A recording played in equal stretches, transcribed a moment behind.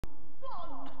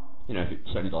You know, if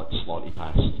it's only like slightly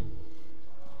past.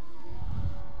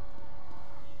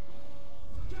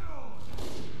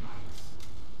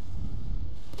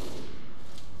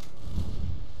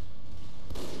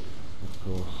 Of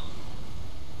course.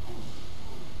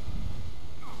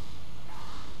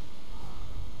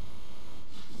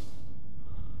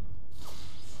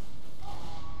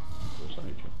 Force of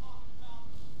nature.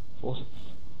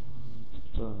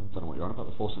 I don't know what you're on about.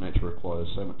 The force of nature requires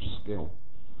so much skill.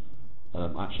 I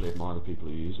actually admire the people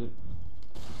who use it.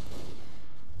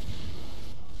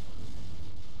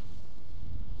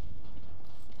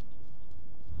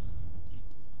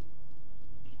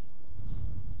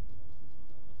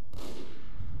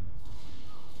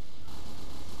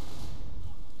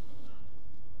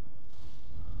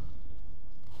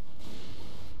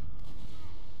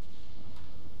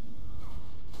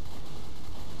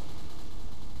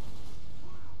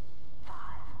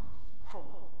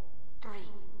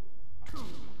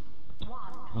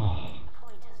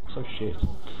 So shit.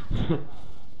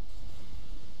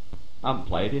 I haven't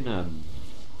played in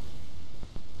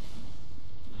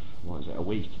what is it, a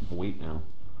week now.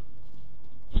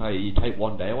 So you take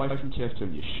one day away from TF2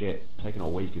 and you're shit. Taking a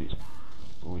week and it's,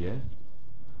 oh yeah.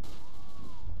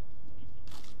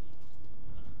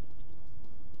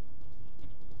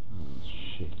 Oh,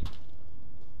 shit.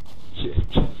 Shit.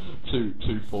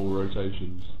 two full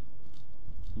rotations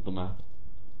of the map.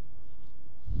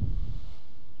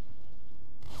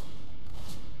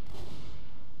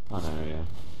 I know, yeah.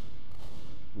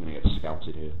 I'm gonna get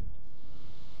scouted here.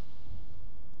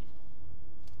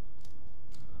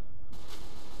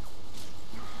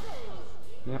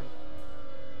 Yep.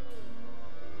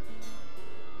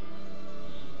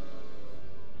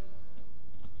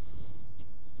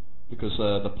 Because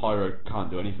the pyro can't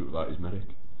do anything without his medic.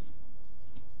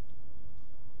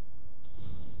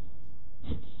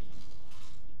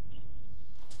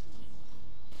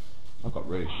 I've got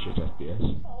really shit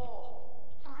FPS.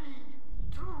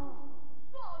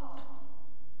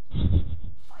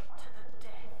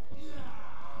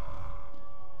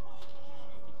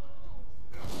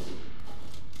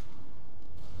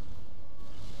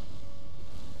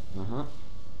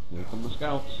 Here come the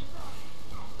scouts.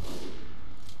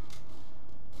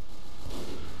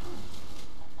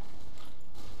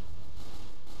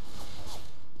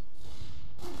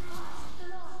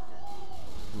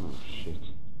 Oh shit.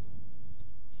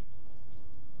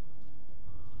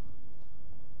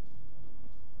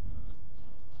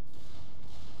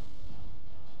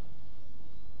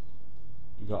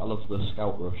 You gotta love the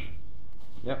scout rush.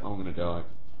 Yep, I'm gonna die.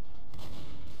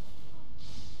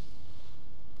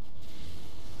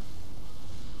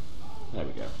 There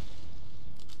we go.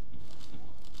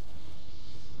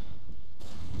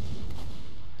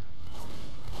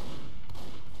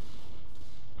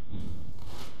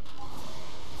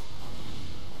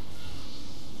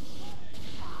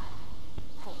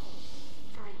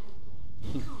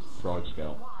 Pride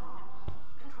scout.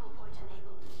 Control point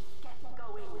enabled. Get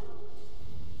going.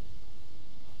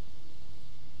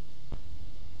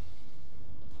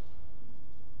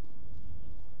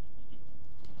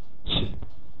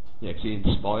 Yeah, 'cause he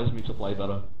inspires me to play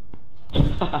better.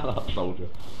 That soldier.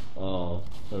 Oh,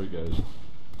 there he goes.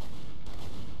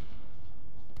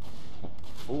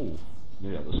 Oh,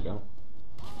 yeah, the scout.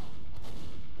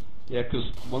 Yeah, because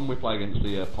when we play against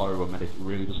the pyro medic, it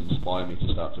really does inspire me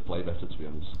to start to play better, to be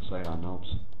honest. Say our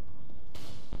knobs.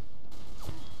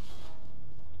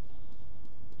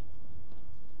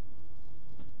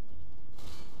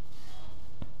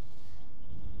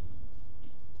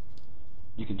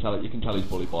 You can tell he's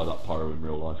bullied by that pyro in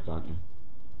real life, can't you?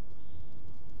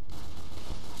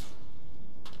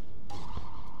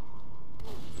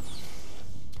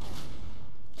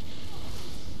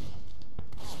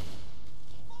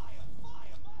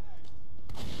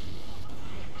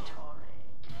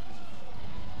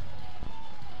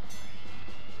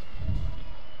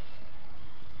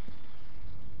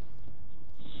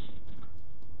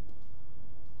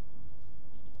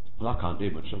 Well, I can't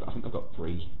do much. I think I've got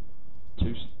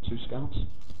two scouts.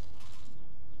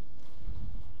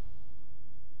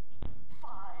 5,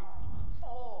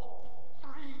 4,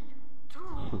 3, 2,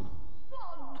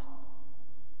 1.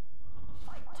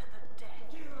 Fight to the death.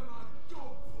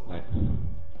 Right.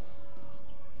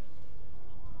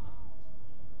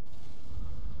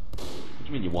 What do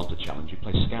you mean you want a challenge? You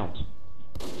play scout.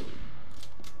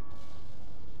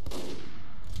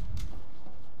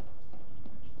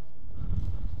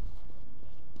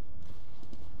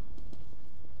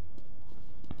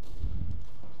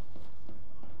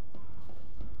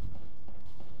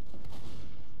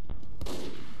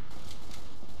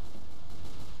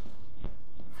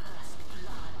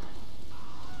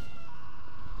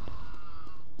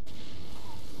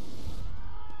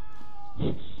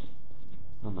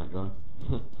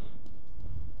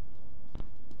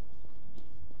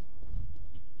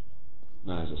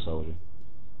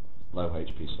 Low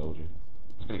HP soldier.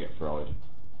 It's gonna get fried.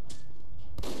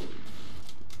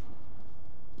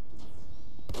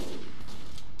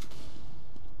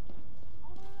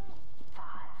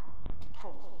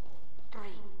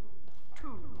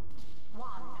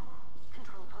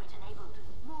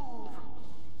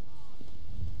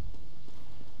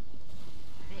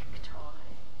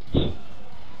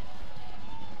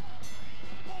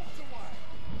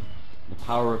 The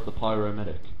power of the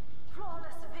pyromedic.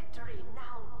 Flawless victory.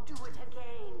 Now do it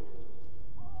again.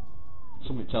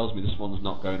 Something tells me this one's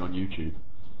not going on YouTube.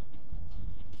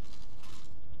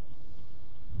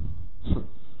 5,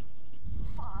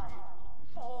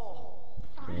 4,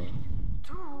 3,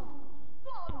 2,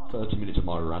 1. 30 minutes of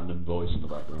my random voice in the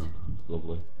background.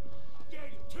 Lovely.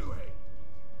 Get to it!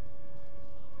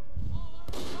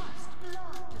 First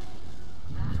blood.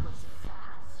 That was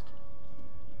fast.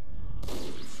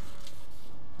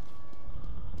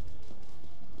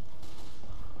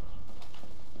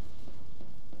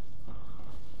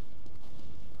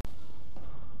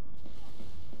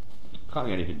 Can't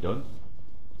get anything done.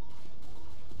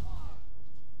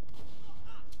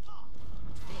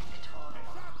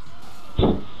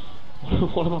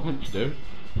 What am I meant to do?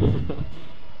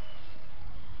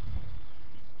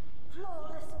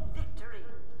 Flawless victory.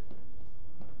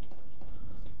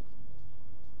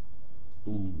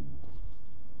 Ooh.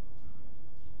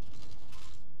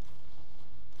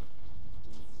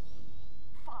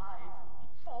 5,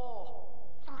 4,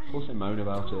 3, Of course they moan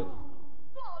about it. 1.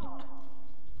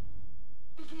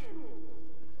 Begin.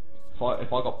 If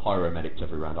I got pyromedics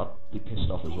every round, I'd be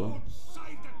pissed off as well. Lord,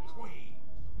 save the Queen!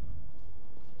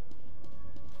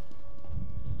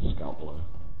 Scout blow.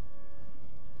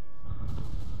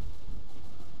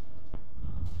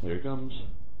 Here it comes.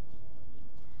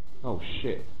 Oh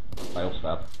shit. Fail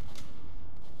stab.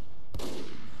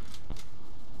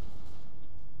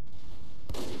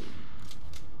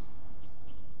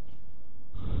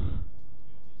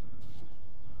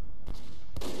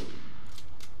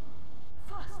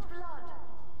 First blood.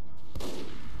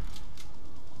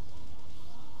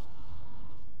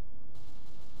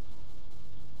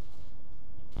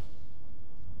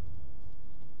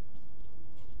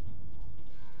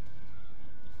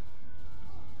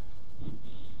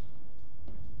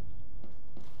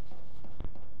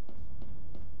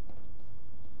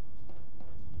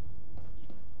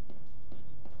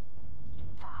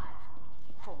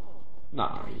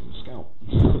 Nah, he's a scout.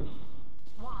 1.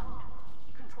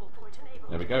 Control point enabled.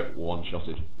 There we go,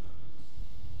 one-shotted.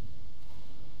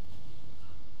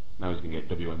 Now he's gonna get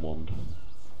WM wand.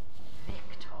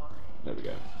 Victory. There we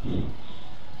go.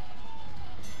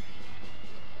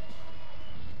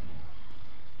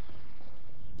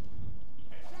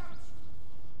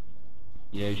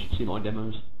 Yeah, you should see my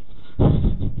demos. There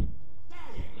you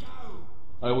go!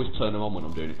 I always turn them on when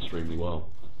I'm doing extremely well.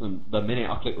 And the minute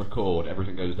I click record,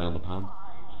 everything goes down the pan. 5,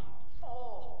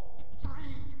 4, 3,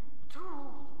 2,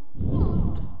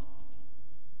 1.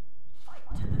 Fight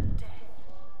to the death.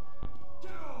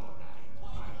 Get on that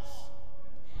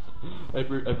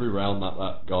face! Every round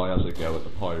that guy has a go at the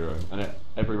pyro, and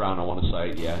every round I want to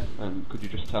say, yeah, and could you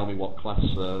just tell me what class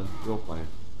you're playing?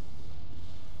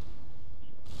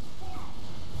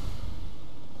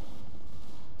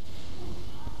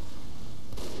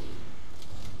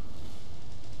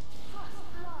 First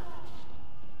blood.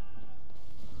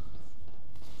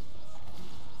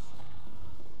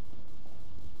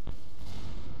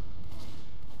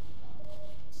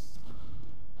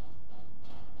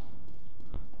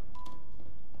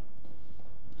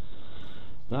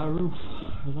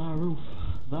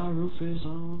 That roof is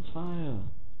on fire.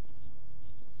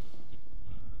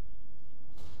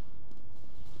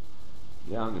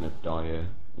 Yeah, I'm gonna die here.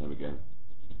 There we go.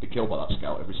 Be killed by that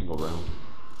scout every single round.